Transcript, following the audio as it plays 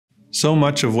So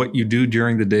much of what you do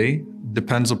during the day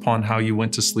depends upon how you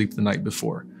went to sleep the night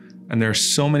before. And there are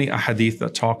so many ahadith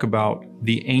that talk about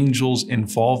the angel's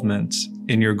involvement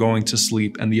in your going to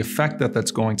sleep and the effect that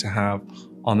that's going to have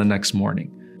on the next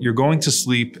morning. You're going to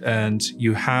sleep and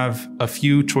you have a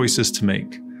few choices to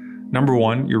make. Number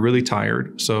one, you're really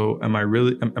tired. So am I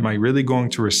really going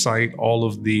to recite all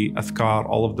of the adhkar,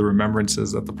 all of the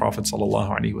remembrances that the Prophet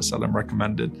ﷺ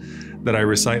recommended that I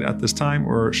recite at this time,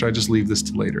 or should I just leave this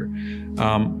to later?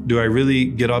 Do I really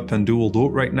get up and do wudu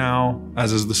right now,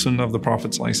 as is the sunnah of the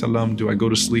Prophet ﷺ? Do I go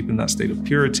to sleep in that state of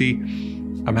purity?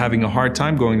 I'm having a hard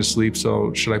time going to sleep,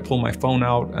 so should I pull my phone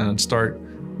out and start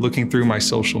looking through my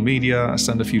social media,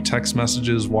 send a few text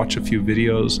messages, watch a few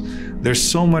videos? There's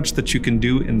so much that you can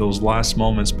do in those last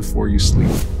moments before you sleep.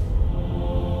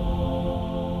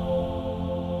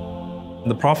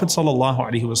 The Prophet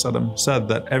ﷺ said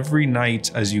that every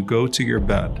night as you go to your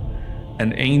bed,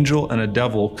 an angel and a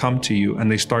devil come to you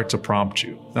and they start to prompt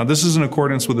you. Now, this is in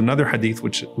accordance with another hadith,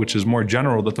 which is more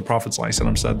general, that the Prophet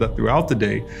ﷺ said that throughout the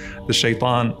day, the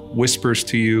shaitan whispers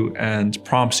to you and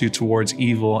prompts you towards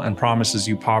evil and promises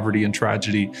you poverty and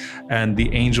tragedy. And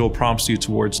the angel prompts you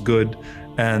towards good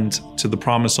and to the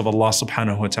promise of Allah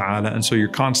subhanahu wa ta'ala. And so you're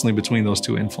constantly between those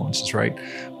two influences, right?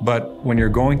 But when you're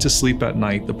going to sleep at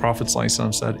night, the Prophet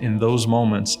ﷺ said, in those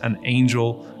moments, an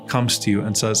angel comes to you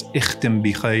and says, ikhtim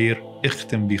bi khair,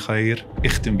 ikhtim bi khair,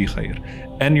 ikhtim bi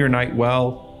khair. End your night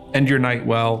well, end your night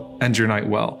well, end your night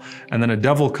well. And then a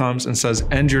devil comes and says,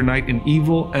 end your night in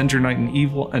evil, end your night in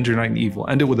evil, end your night in evil.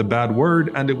 End it with a bad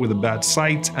word, end it with a bad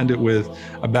sight, end it with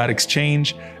a bad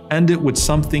exchange, end it with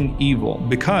something evil,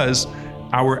 because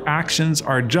our actions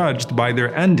are judged by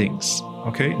their endings.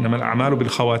 Okay,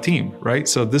 right?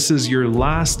 So this is your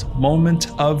last moment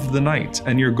of the night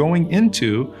and you're going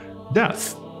into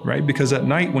death, right? Because at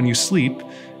night when you sleep,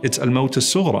 it's al-maut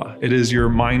as-sughra. It is your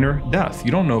minor death.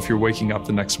 You don't know if you're waking up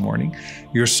the next morning.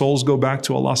 Your souls go back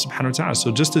to Allah subhanahu wa ta'ala.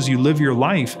 So just as you live your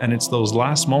life and it's those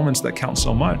last moments that count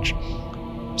so much,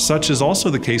 such is also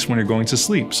the case when you're going to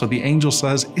sleep. So the angel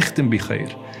says, ikhtim bi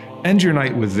khair. End your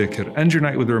night with dhikr, end your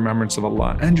night with the remembrance of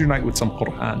Allah, end your night with some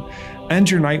Quran, end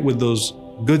your night with those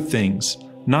good things,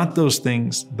 not those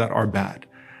things that are bad.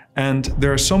 And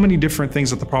there are so many different things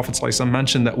that the Prophet ﷺ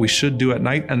mentioned that we should do at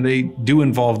night, and they do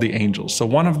involve the angels. So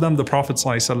one of them, the Prophet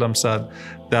ﷺ said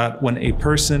that when a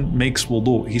person makes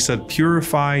wudu, he said,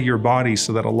 purify your body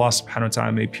so that Allah subhanahu wa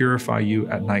ta'ala may purify you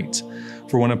at night.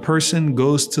 For when a person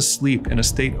goes to sleep in a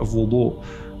state of wudu,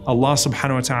 Allah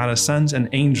subhanahu wa ta'ala sends an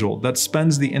angel that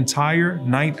spends the entire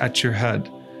night at your head.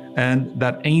 And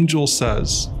that angel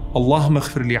says, Allahumma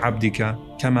ighfir li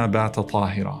abdika kama bata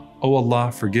tahira. Oh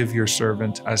Allah, forgive your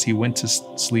servant as he went to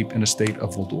sleep in a state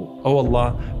of wudu. Oh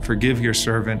Allah, forgive your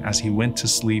servant as he went to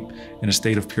sleep in a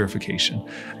state of purification.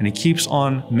 And he keeps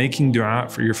on making dua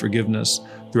for your forgiveness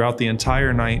throughout the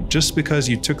entire night, just because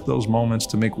you took those moments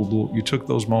to make wudu, you took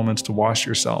those moments to wash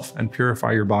yourself and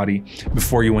purify your body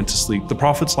before you went to sleep. The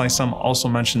Prophet ﷺ also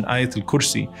mentioned Ayatul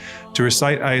Kursi. To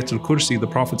recite Ayatul Kursi, the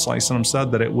Prophet ﷺ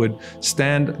said that it would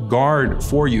stand guard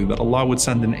for you, that Allah would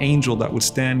send an angel that would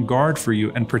stand guard for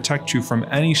you and protect you from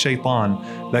any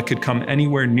shaitan that could come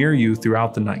anywhere near you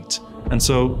throughout the night. And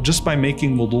so just by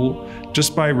making wudu,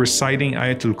 just by reciting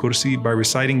Ayatul Kursi, by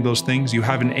reciting those things, you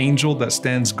have an angel that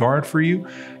stands guard for you.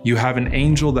 You have an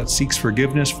angel that seeks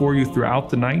forgiveness for you throughout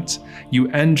the night. You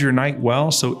end your night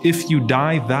well. So if you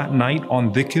die that night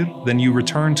on dhikr, then you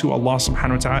return to Allah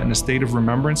subhanahu wa ta'ala in a state of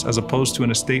remembrance, as opposed to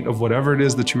in a state of whatever it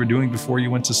is that you were doing before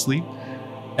you went to sleep.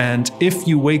 And if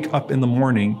you wake up in the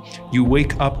morning, you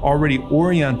wake up already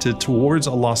oriented towards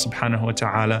Allah subhanahu wa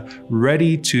ta'ala,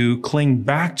 ready to cling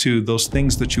back to those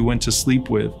things that you went to sleep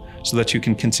with, so that you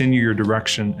can continue your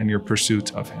direction and your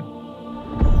pursuit of Him.